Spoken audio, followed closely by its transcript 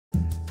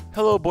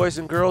Hello, boys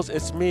and girls.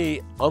 It's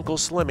me, Uncle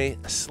Slimmy,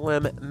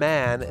 Slim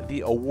Man,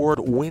 the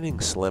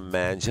award-winning Slim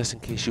Man, just in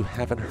case you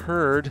haven't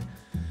heard.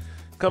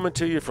 Coming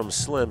to you from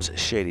Slim's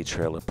Shady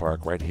Trailer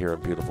Park right here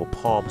in beautiful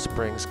Palm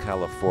Springs,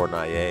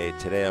 California.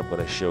 Today I'm going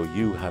to show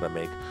you how to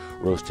make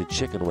roasted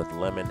chicken with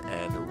lemon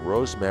and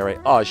rosemary.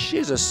 Oh,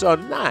 she's so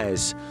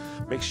nice.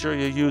 Make sure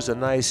you use a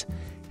nice,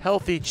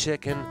 healthy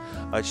chicken,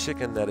 a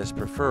chicken that has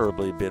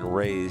preferably been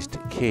raised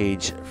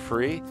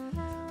cage-free.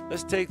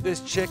 Let's take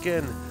this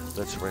chicken,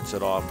 let's rinse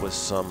it off with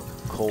some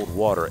cold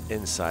water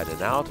inside and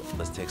out.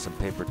 Let's take some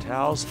paper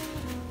towels,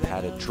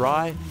 pat it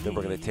dry. Then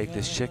we're going to take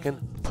this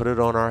chicken, put it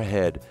on our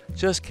head.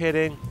 Just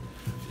kidding.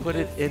 Put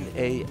it in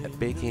a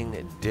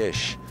baking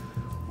dish.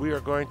 We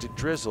are going to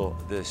drizzle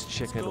this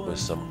chicken with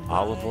some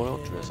olive oil,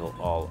 drizzle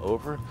all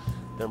over.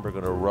 Then we're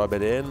going to rub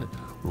it in,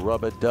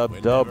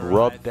 rub-a-dub-dub,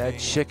 rub that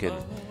chicken.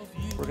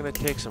 We're going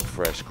to take some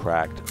fresh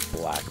cracked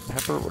black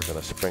pepper. We're going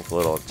to sprinkle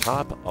it on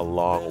top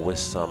along with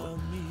some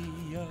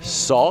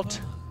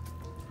salt.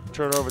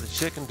 Turn over the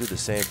chicken, do the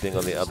same thing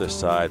on the other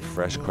side,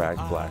 fresh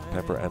cracked black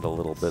pepper and a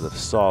little bit of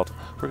salt.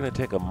 We're going to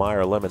take a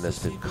Meyer lemon that's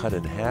been cut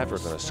in half. We're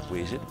going to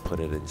squeeze it, put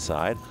it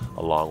inside,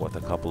 along with a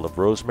couple of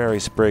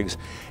rosemary sprigs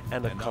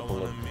and a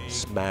couple of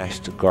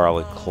smashed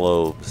garlic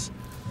cloves.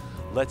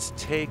 Let's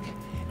take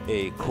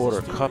a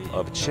quarter cup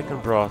of chicken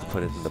broth,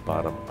 put it in the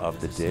bottom of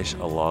the dish,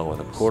 along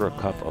with a quarter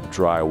cup of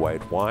dry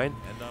white wine.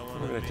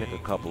 We're going to take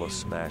a couple of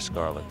smashed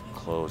garlic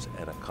cloves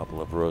and a couple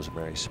of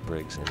rosemary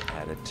sprigs and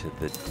add it to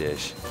the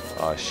dish.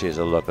 Oh, she's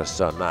looking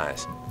so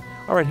nice.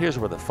 All right, here's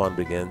where the fun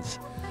begins.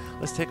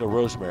 Let's take a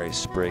rosemary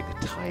sprig,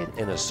 tie it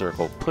in a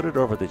circle, put it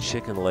over the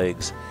chicken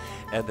legs,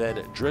 and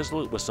then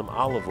drizzle it with some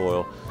olive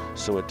oil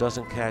so it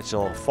doesn't catch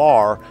on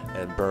fire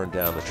and burn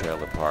down the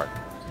trailer park.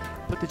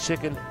 Put the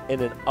chicken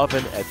in an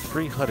oven at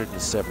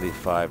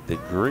 375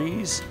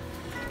 degrees.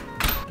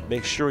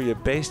 Make sure you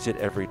baste it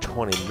every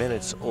 20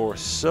 minutes or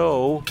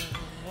so.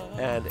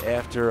 And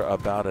after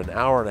about an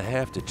hour and a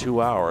half to 2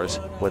 hours,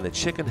 when the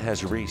chicken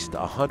has reached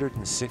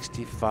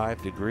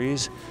 165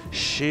 degrees,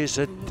 she's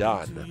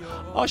done.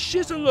 Oh,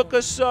 she's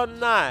looking so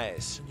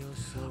nice.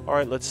 All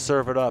right, let's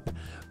serve it up.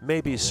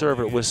 Maybe serve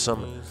it with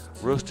some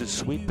roasted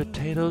sweet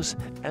potatoes,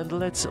 and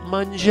let's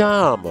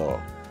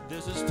mangiamo.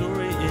 There's a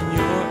story in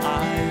your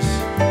eyes.